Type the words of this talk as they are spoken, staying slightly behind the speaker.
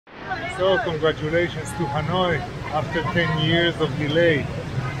So congratulations to Hanoi after 10 years of delay.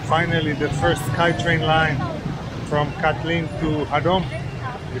 Finally the first SkyTrain line from Cat Linh Ha Dong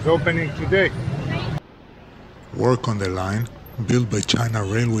is opening today. Work on the line, built by China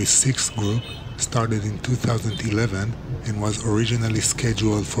Railway 6 Group, started in 2011 and was originally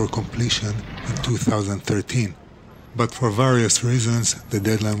scheduled for completion in 2013. But for various reasons, the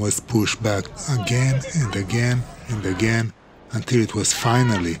deadline was pushed back again and again and again until it was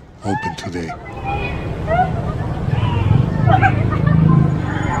finally open today.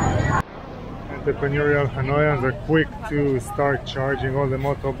 Entrepreneurial Hanoians are quick to start charging all the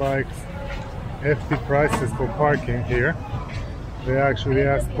motorbikes hefty prices for parking here. They actually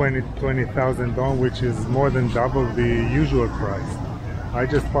asked 20,000 dong, which is more than double the usual price. I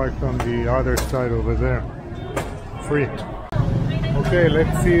just parked on the other side over there. Free. Okay,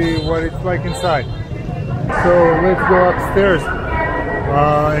 let's see what it's like inside. So let's go upstairs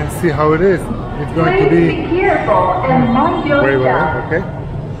and see how it is. It's going to be wait, okay.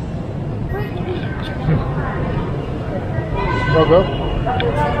 Go.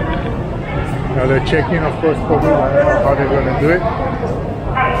 Now they're checking, of course, probably how they're going to do it.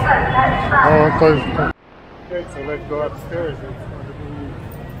 Okay, so let's go upstairs.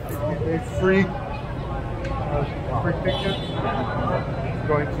 It's going to be 50 days free. Free ticket. It's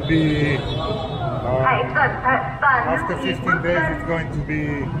going to be after 15 days. It's going to be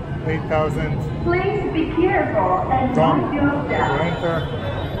 8,000. Please be careful and don't enter,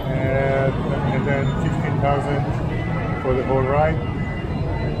 and then 15,000 for the whole ride.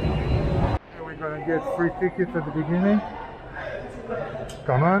 We're going to get free tickets at the beginning.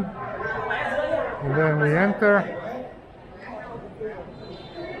 Come on, and then we enter.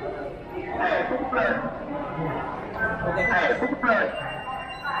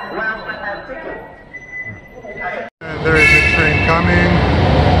 And there is a train coming.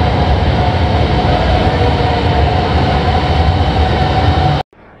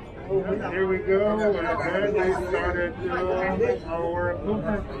 Here we go. And then they started our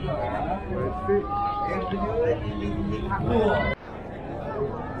movement. Let's see.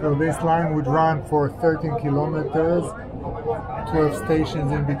 So this line would run for 13 kilometers, 12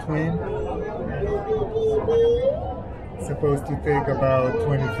 stations in between. Supposed to take about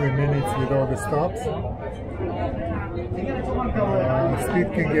 23 minutes with all the stops.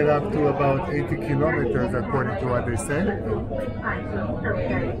 Speed can get up to about 80 kilometers according to what they say.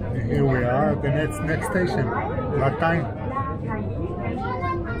 And here we are at the next station, Latine.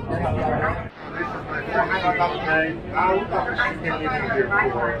 This is my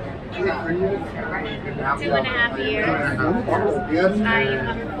friend. 2.5 years. I am a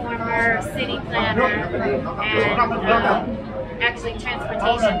former city planner and actually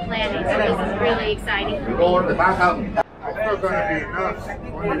transportation planning, so this is really exciting for me. It's not going to be enough.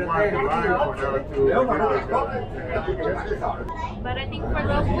 Only one line But I think for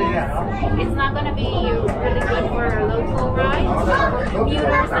locals, it's not going to be really good for local rides. For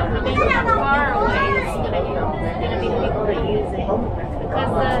commuters and coming from far away, it's going to be people that use it.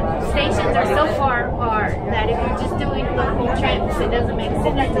 Because the stations are so far apart that if you're just doing local trips, it doesn't make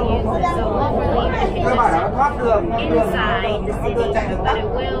sense to use it. So hopefully the congestion inside the city, but it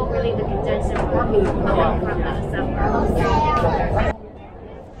will relieve the congestion for people coming from the suburbs.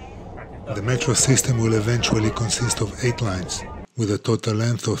 The metro system will eventually consist of 8 lines, with a total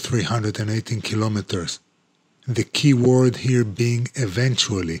length of 318 kilometers. The key word here being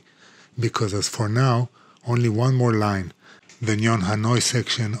eventually, because as for now, only one more line, the Nyon Hanoi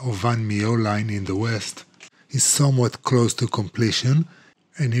section of Van Mio line in the west, is somewhat close to completion,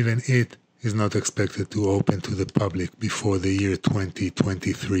 and even it is not expected to open to the public before the year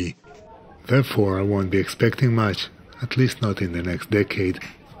 2023. Therefore, I won't be expecting much, at least not in the next decade.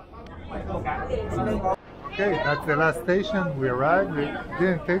 Okay, that's the last station. We arrived. It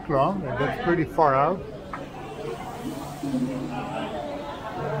didn't take long, and that's pretty far out.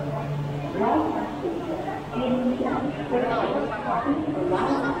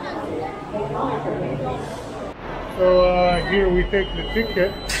 So here we take the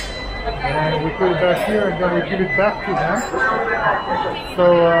ticket and we put it back here, and then we give it back to them. So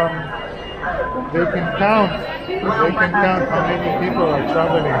they can count how many people are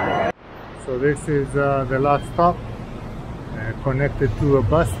traveling. So this is the last stop, connected to a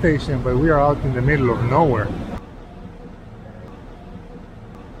bus station, but we are out in the middle of nowhere.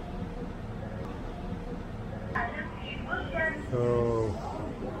 So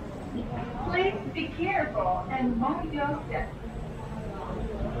please be careful and mind your step.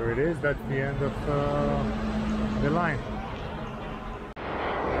 There it is. That's the end of the line.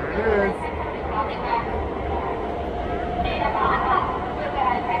 There it is.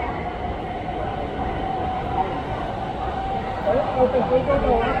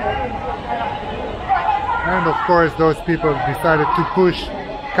 And of course those people decided to push,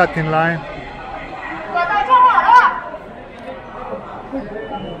 cut in line.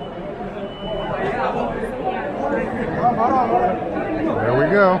 There we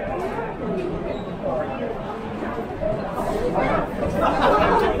go.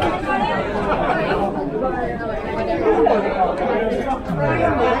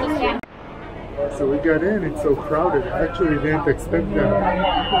 So we got in, it's so crowded. I actually didn't expect them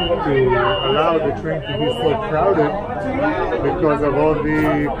to allow the train to be so crowded because of all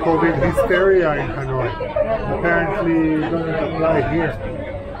the COVID hysteria in Hanoi. Apparently it doesn't apply here.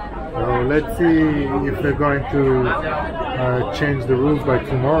 So let's see if they're going to change the rules by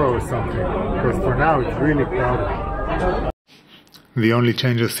tomorrow or something, because for now it's really crowded. The only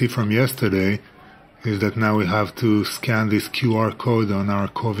change I see from yesterday is that now we have to scan this QR code on our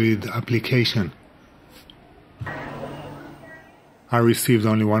COVID application. I received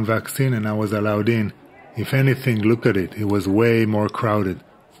only one vaccine and I was allowed in. If anything, look at it, it was way more crowded.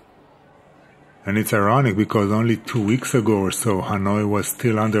 And it's ironic because only 2 weeks ago or so, Hanoi was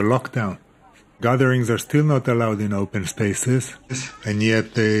still under lockdown. Gatherings are still not allowed in open spaces, and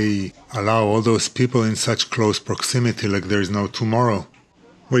yet they allow all those people in such close proximity like there is no tomorrow.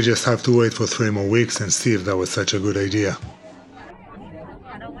 We just have to wait for 3 more weeks and see if that was such a good idea.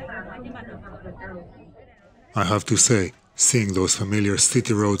 I have to say, seeing those familiar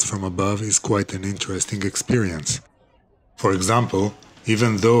city roads from above is quite an interesting experience. For example,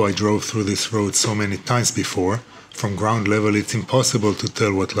 even though I drove through this road so many times before, from ground level it's impossible to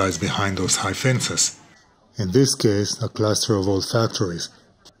tell what lies behind those high fences. In this case, a cluster of old factories.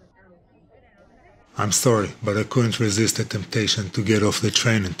 I'm sorry, but I couldn't resist the temptation to get off the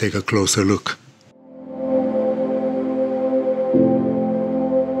train and take a closer look.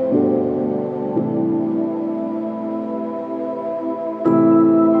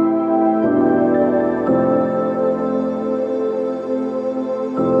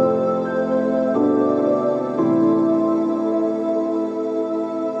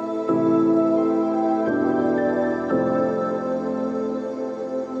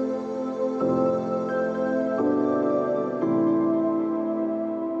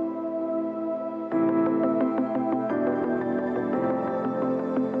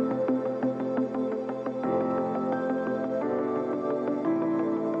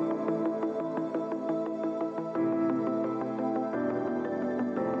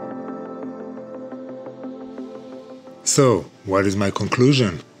 So, what is my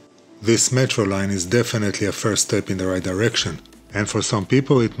conclusion? This metro line is definitely a first step in the right direction, and for some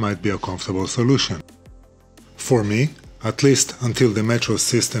people it might be a comfortable solution. For me, at least until the metro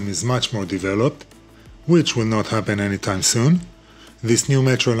system is much more developed, which will not happen anytime soon, this new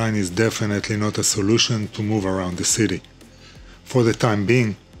metro line is definitely not a solution to move around the city. For the time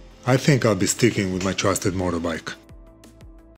being, I think I'll be sticking with my trusted motorbike.